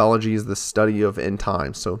 Eschatology is the study of end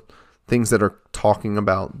times, so things that are talking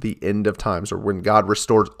about the end of times, or when God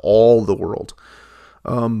restores all the world.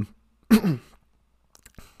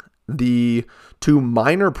 The two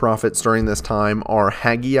minor prophets during this time are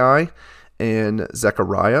Haggai and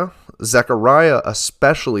Zechariah. Zechariah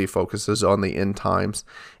especially focuses on the end times,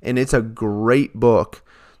 and it's a great book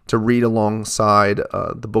to read alongside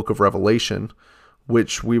the book of Revelation,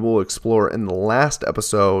 which we will explore in the last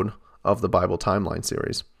episode of the Bible Timeline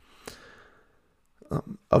series.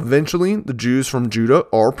 Eventually, the Jews from Judah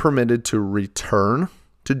are permitted to return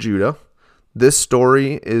to Judah. This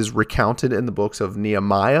story is recounted in the books of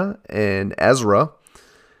Nehemiah and Ezra.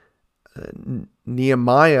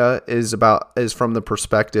 Nehemiah is from the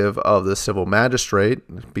perspective of the civil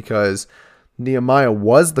magistrate, because Nehemiah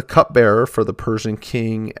was the cupbearer for the Persian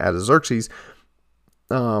king Artaxerxes,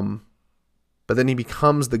 but then he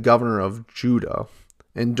becomes the governor of Judah.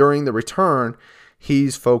 And during the return,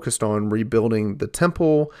 he's focused on rebuilding the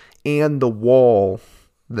temple and the wall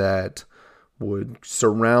that would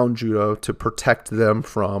surround Judah to protect them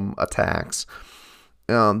from attacks.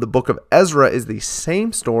 The book of Ezra is the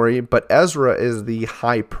same story, but Ezra is the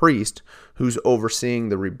high priest who's overseeing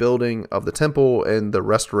the rebuilding of the temple and the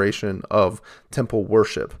restoration of temple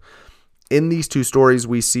worship. In these two stories,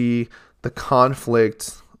 we see the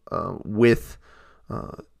conflict with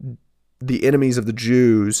the enemies of the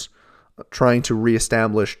Jews trying to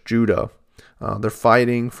reestablish Judah. They're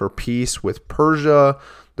fighting for peace with Persia.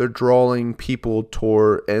 They're drawing people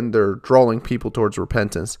towards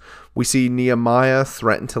repentance. We see Nehemiah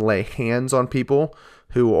threaten to lay hands on people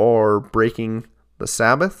who are breaking the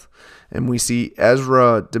Sabbath, and we see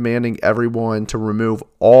Ezra demanding everyone to remove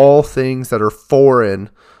all things that are foreign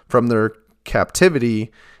from their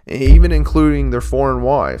captivity, even including their foreign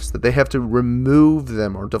wives, that they have to remove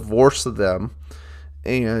them or divorce them.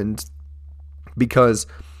 And because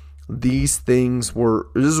this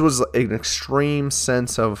was an extreme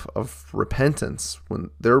sense of repentance.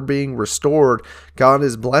 When they're being restored, God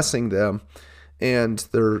is blessing them, and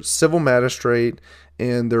their civil magistrate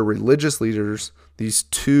and their religious leaders, these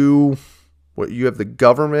two, you have the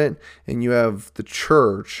government and you have the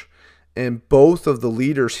church, and both of the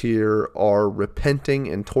leaders here are repenting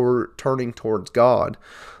and turning towards God.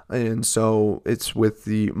 And so it's with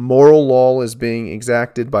the moral law is being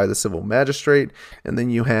exacted by the civil magistrate, and then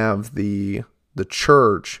you have the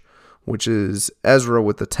church, which is Ezra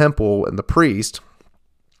with the temple and the priest,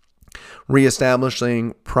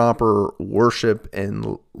 reestablishing proper worship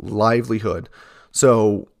and livelihood.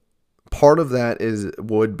 So part of that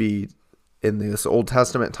would be, in this Old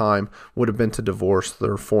Testament time, would have been to divorce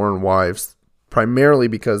their foreign wives, primarily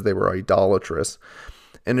because they were idolatrous.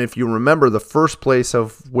 And if you remember, the first place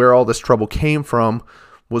of where all this trouble came from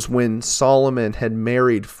was when Solomon had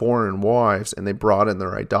married foreign wives and they brought in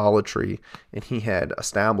their idolatry, and he had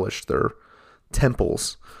established their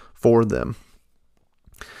temples for them.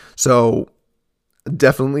 So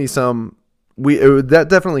definitely that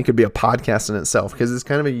definitely could be a podcast in itself, because it's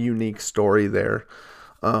kind of a unique story there.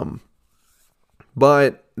 But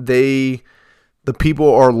the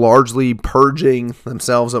people are largely purging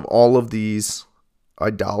themselves of all of these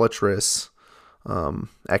idolatrous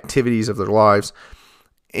activities of their lives,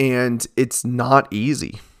 and it's not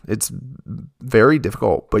easy. It's very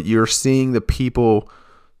difficult, but you're seeing the people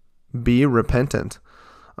be repentant.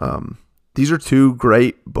 These are two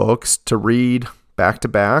great books to read back to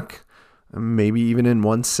back, maybe even in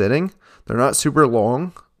one sitting. They're not super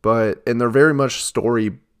long, and they're very much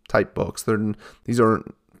story type books. These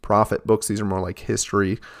aren't prophet books. These are more like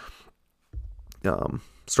history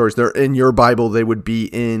stories. They're in your Bible. They would be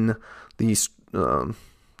in these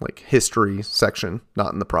like history section,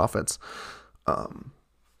 not in the prophets.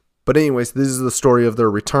 But anyways, this is the story of their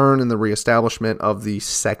return and the reestablishment of the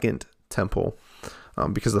second temple,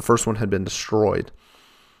 because the first one had been destroyed.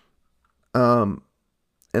 And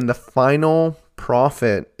the final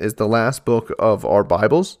prophet is the last book of our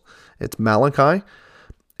Bibles. It's Malachi.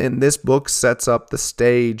 And this book sets up the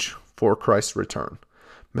stage for Christ's return.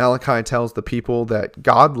 Malachi tells the people that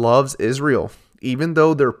God loves Israel, even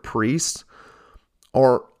though their priests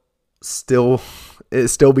are still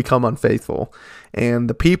become unfaithful, and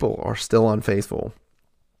the people are still unfaithful,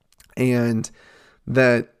 and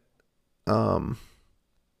that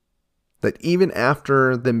even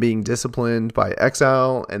after them being disciplined by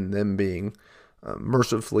exile and them being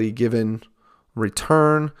mercifully given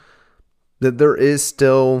return, that there is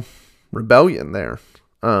still rebellion there.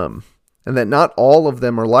 And that not all of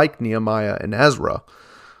them are like Nehemiah and Ezra,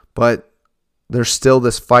 but there's still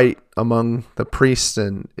this fight among the priests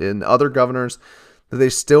and other governors, that they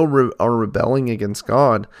still are rebelling against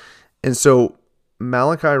God. And so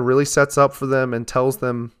Malachi really sets up for them and tells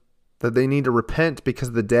them that they need to repent,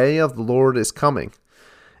 because the day of the Lord is coming.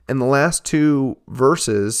 And the last two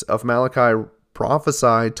verses of Malachi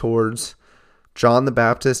prophesy towards John the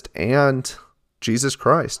Baptist and Jesus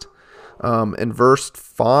Christ. In verse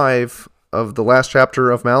 5 of the last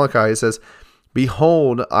chapter of Malachi, it says,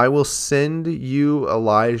 "Behold, I will send you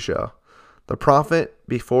Elijah, the prophet,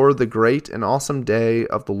 before the great and awesome day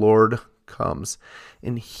of the Lord comes.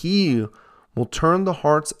 And he will turn the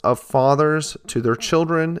hearts of fathers to their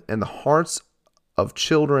children, and the hearts of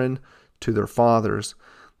children to their fathers,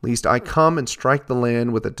 lest I come and strike the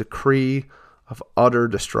land with a decree of utter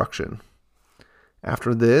destruction."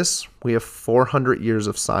 After this, we have 400 years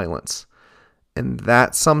of silence. And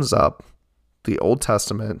that sums up the Old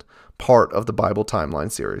Testament part of the Bible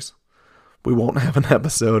Timeline series. We won't have an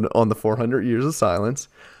episode on the 400 years of silence,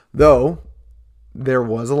 though there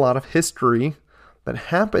was a lot of history that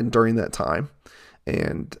happened during that time.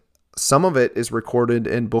 And some of it is recorded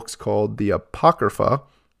in books called the Apocrypha,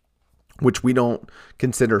 which we don't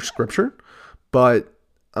consider scripture, but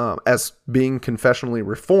as being confessionally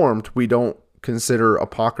reformed, we don't consider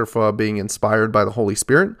Apocrypha being inspired by the Holy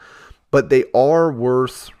Spirit, but they are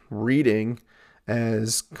worth reading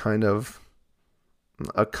as kind of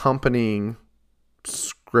accompanying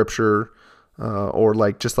scripture, or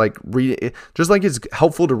just like it's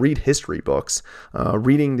helpful to read history books.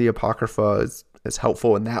 Reading the Apocrypha is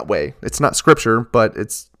helpful in that way. It's not scripture, but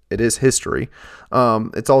it is history.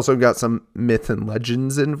 It's also got some myth and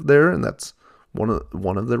legends in there, and that's one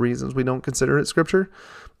of the reasons we don't consider it scripture.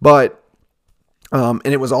 But and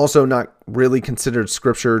it was also not really considered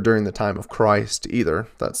scripture during the time of Christ either.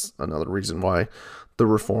 That's another reason why the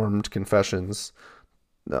Reformed confessions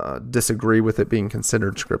disagree with it being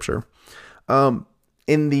considered scripture.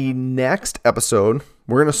 In the next episode,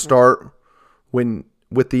 we're going to start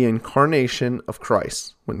with the incarnation of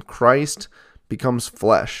Christ. When Christ becomes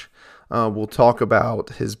flesh, we'll talk about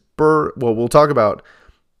his birth. Well, we'll talk about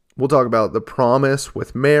the promise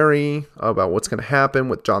with Mary, about what's going to happen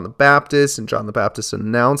with John the Baptist and John the Baptist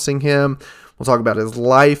announcing him. We'll talk about his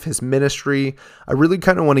life, his ministry. I really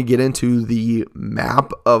kind of want to get into the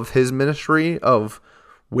map of his ministry, of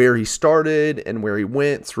where he started and where he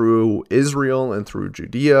went through Israel and through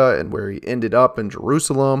Judea, and where he ended up in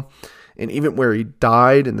Jerusalem, and even where he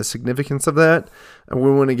died and the significance of that. And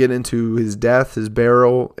we want to get into his death, his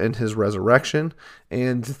burial, and his resurrection,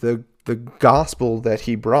 and the gospel that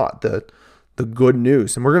he brought, the good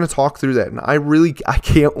news. And we're going to talk through that. And I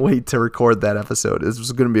can't wait to record that episode. This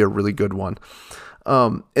is going to be a really good one.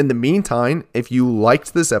 In the meantime, if you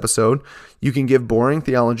liked this episode, you can give Boring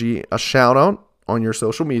Theology a shout out on your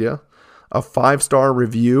social media, a 5-star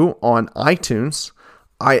review on iTunes.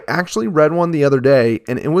 I actually read one the other day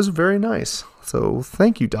and it was very nice. So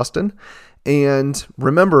thank you, Dustin. And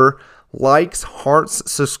remember, likes, hearts,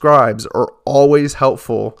 subscribes are always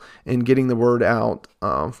helpful in getting the word out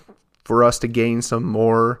for us to gain some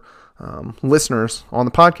more listeners on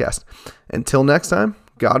the podcast. Until next time,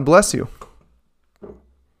 God bless you.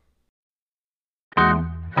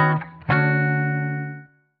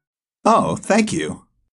 Oh, thank you.